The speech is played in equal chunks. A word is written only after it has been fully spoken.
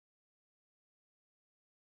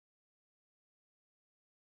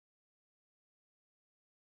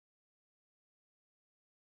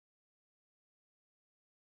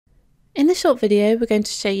In this short video, we're going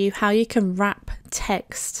to show you how you can wrap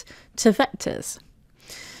text to vectors.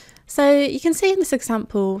 So you can see in this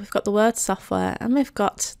example, we've got the word software and we've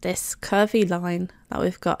got this curvy line that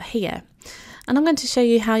we've got here. And I'm going to show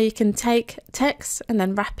you how you can take text and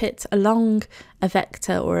then wrap it along a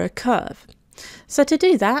vector or a curve. So to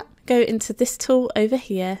do that, go into this tool over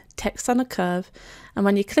here, text on a curve. And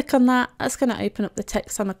when you click on that, that's going to open up the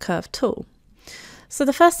text on a curve tool. So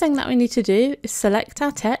the first thing that we need to do is select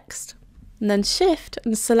our text, and then shift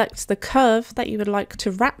and select the curve that you would like to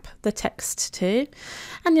wrap the text to,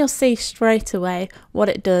 and you'll see straight away what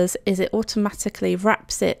it does is it automatically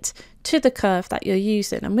wraps it to the curve that you're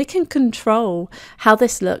using, and we can control how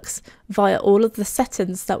this looks via all of the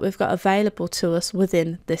settings that we've got available to us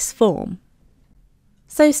within this form.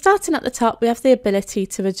 So starting at the top, we have the ability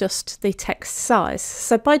to adjust the text size.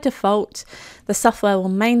 So by default, the software will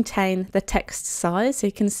maintain the text size. So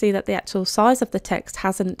you can see that the actual size of the text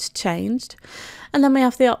hasn't changed. And then we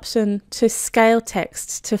have the option to scale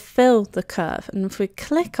text to fill the curve. And if we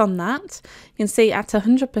click on that, you can see at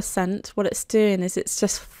 100%, what it's doing is it's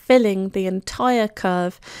just filling the entire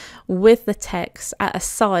curve with the text at a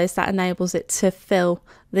size that enables it to fill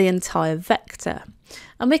the entire vector.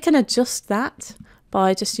 And we can adjust that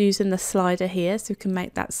by just using the slider here, so we can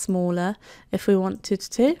make that smaller if we wanted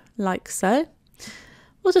to, like so.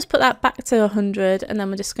 We'll just put that back to 100, and then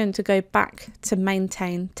we're just going to go back to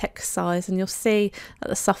maintain text size, and you'll see that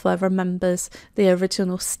the software remembers the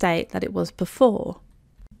original state that it was before.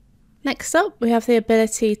 Next up, we have the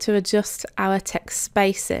ability to adjust our text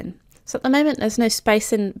spacing. So at the moment there's no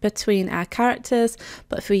spacing between our characters,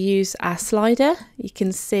 but if we use our slider, you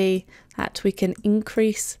can see that we can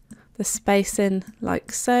increase the spacing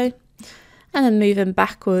like so, and then moving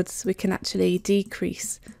backwards we can actually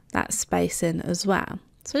decrease that spacing as well.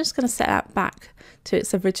 So we're just going to set that back to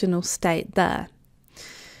its original state there.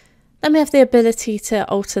 Then we have the ability to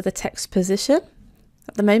alter the text position.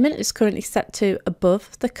 At the moment it's currently set to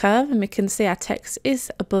above the curve, and we can see our text is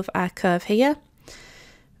above our curve here.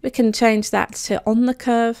 We can change that to on the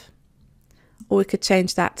curve, or we could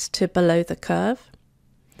change that to below the curve.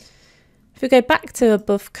 If we go back to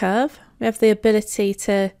above curve, we have the ability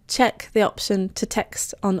to check the option to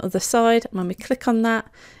text on other side, and when we click on that,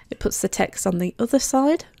 it puts the text on the other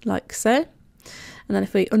side, like so. And then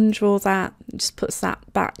if we undraw that, it just puts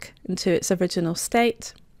that back into its original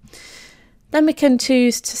state. Then we can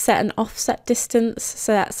choose to set an offset distance,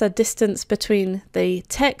 so that's a distance between the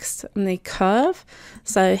text and the curve.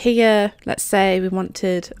 So here, let's say we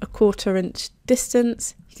wanted a 1/4 inch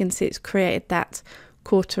distance, you can see it's created that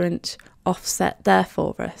 1/4 inch offset there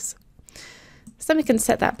for us. So then we can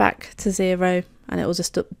set that back to 0, and it will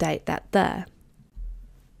just update that there.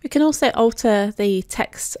 We can also alter the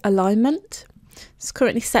text alignment. It's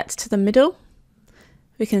currently set to the middle.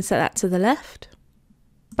 We can set that to the left,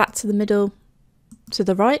 back to the middle, to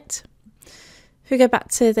the right. If we go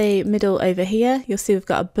back to the middle over here, you'll see we've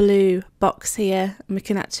got a blue box here, and we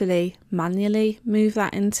can actually manually move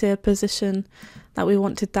that into a position that we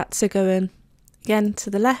wanted that to go in. Again,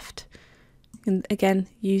 to the left, you can again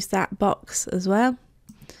use that box as well,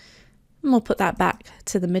 and we'll put that back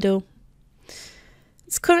to the middle.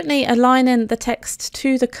 It's currently aligning the text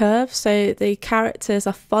to the curve, so the characters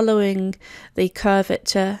are following the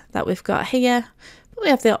curvature that we've got here, but we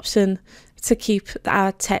have the option to keep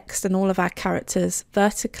our text and all of our characters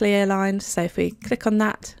vertically aligned. So if we click on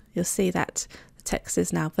that, you'll see that the text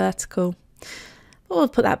is now vertical, but we'll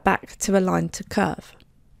put that back to align to curve.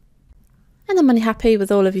 And then when you're happy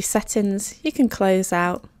with all of your settings, you can close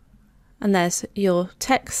out, and there's your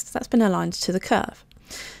text that's been aligned to the curve.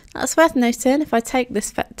 Now it's worth noting, if I take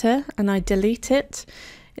this vector and I delete it,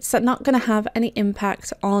 it's not going to have any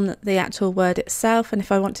impact on the actual word itself, and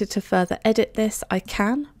if I wanted to further edit this, I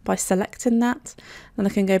can by selecting that. Then I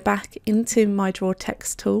can go back into my draw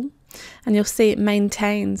text tool, and you'll see it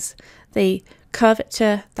maintains the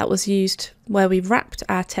curvature that was used where we wrapped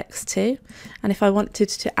our text to. And if I wanted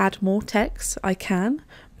to add more text, I can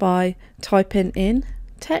by typing in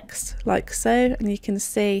text like so, and you can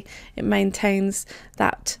see it maintains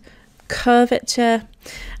that curvature.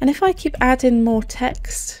 And if I keep adding more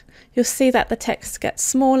text, you'll see that the text gets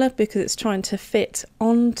smaller because it's trying to fit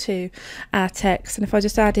onto our text. And if I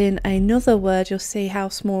just add in another word, you'll see how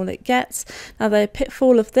small it gets. Now the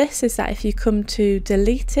pitfall of this is that if you come to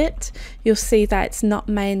delete it, you'll see that it's not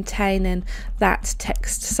maintaining that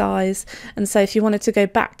text size. And so if you wanted to go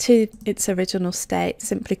back to its original state,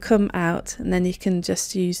 simply come out, and then you can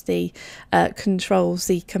just use the Control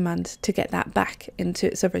Z command to get that back into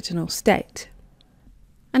its original state.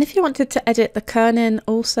 And if you wanted to edit the kerning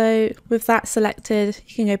also, with that selected,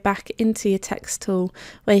 you can go back into your text tool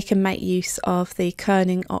where you can make use of the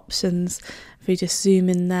kerning options. If we just zoom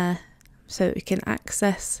in there so we can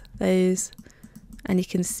access those, and you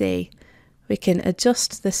can see we can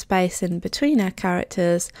adjust the space in between our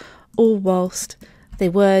characters, all whilst the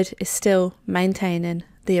word is still maintaining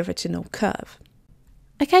the original curve.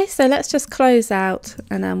 Okay, so let's just close out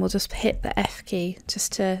and then we'll just hit the F key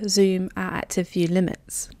just to zoom our active view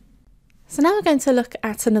limits. So now we're going to look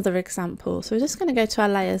at another example. So we're just going to go to our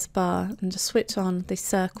layers bar and just switch on the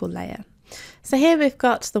circle layer. So here we've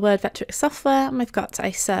got the word Vectric software and we've got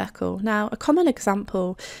a circle. Now a common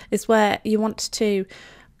example is where you want to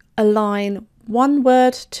align one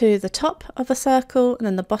word to the top of a circle and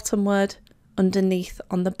then the bottom word underneath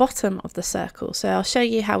on the bottom of the circle. So I'll show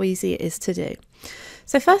you how easy it is to do.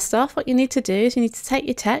 So first off, what you need to do is you need to take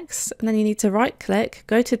your text and then you need to right click,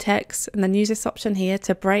 go to text and then use this option here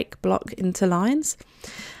to break block into lines.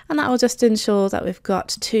 And that will just ensure that we've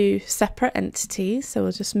got two separate entities. So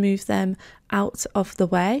we'll just move them out of the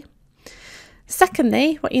way.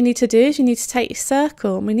 Secondly, what you need to do is you need to take your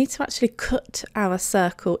circle and we need to actually cut our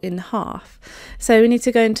circle in half. So we need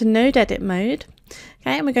to go into node edit mode.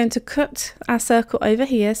 Okay, and we're going to cut our circle over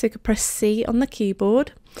here. So you can press C on the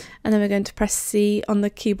keyboard and then we're going to press C on the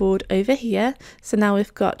keyboard over here. So now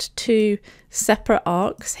we've got two separate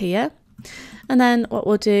arcs here. And then what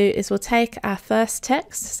we'll do is we'll take our first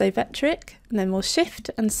text, so Vectric, and then we'll shift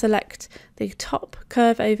and select the top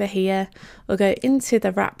curve over here. We'll go into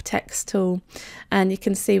the wrap text tool and you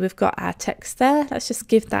can see we've got our text there. Let's just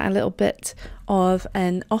give that a little bit of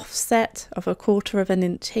an offset of 1/4 of an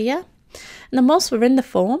inch here. And then whilst we're in the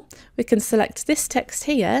form, we can select this text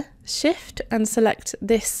here, shift and select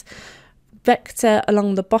this vector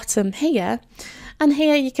along the bottom here. And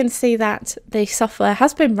here you can see that the software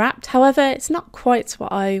has been wrapped. However, it's not quite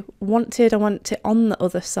what I wanted. I want it on the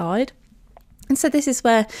other side. And so this is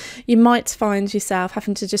where you might find yourself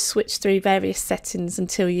having to just switch through various settings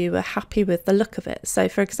until you are happy with the look of it. So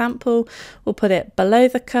for example, we'll put it below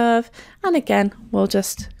the curve. And again, we'll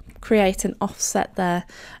just create an offset there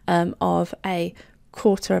of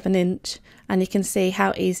 1/4 of an inch. And you can see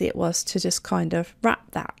how easy it was to just kind of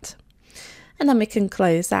wrap that. And then we can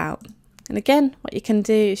close out. And again, what you can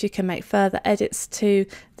do is you can make further edits to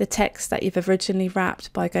the text that you've originally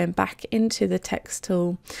wrapped by going back into the text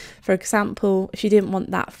tool. For example, if you didn't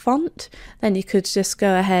want that font, then you could just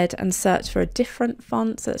go ahead and search for a different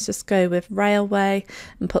font. So let's just go with Railway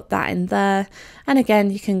and put that in there. And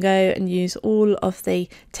again, you can go and use all of the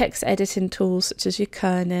text editing tools such as your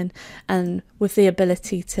kerning and with the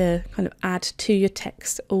ability to kind of add to your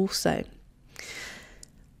text also.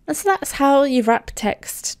 And so that's how you wrap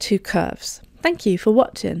text to curves. Thank you for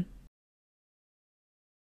watching.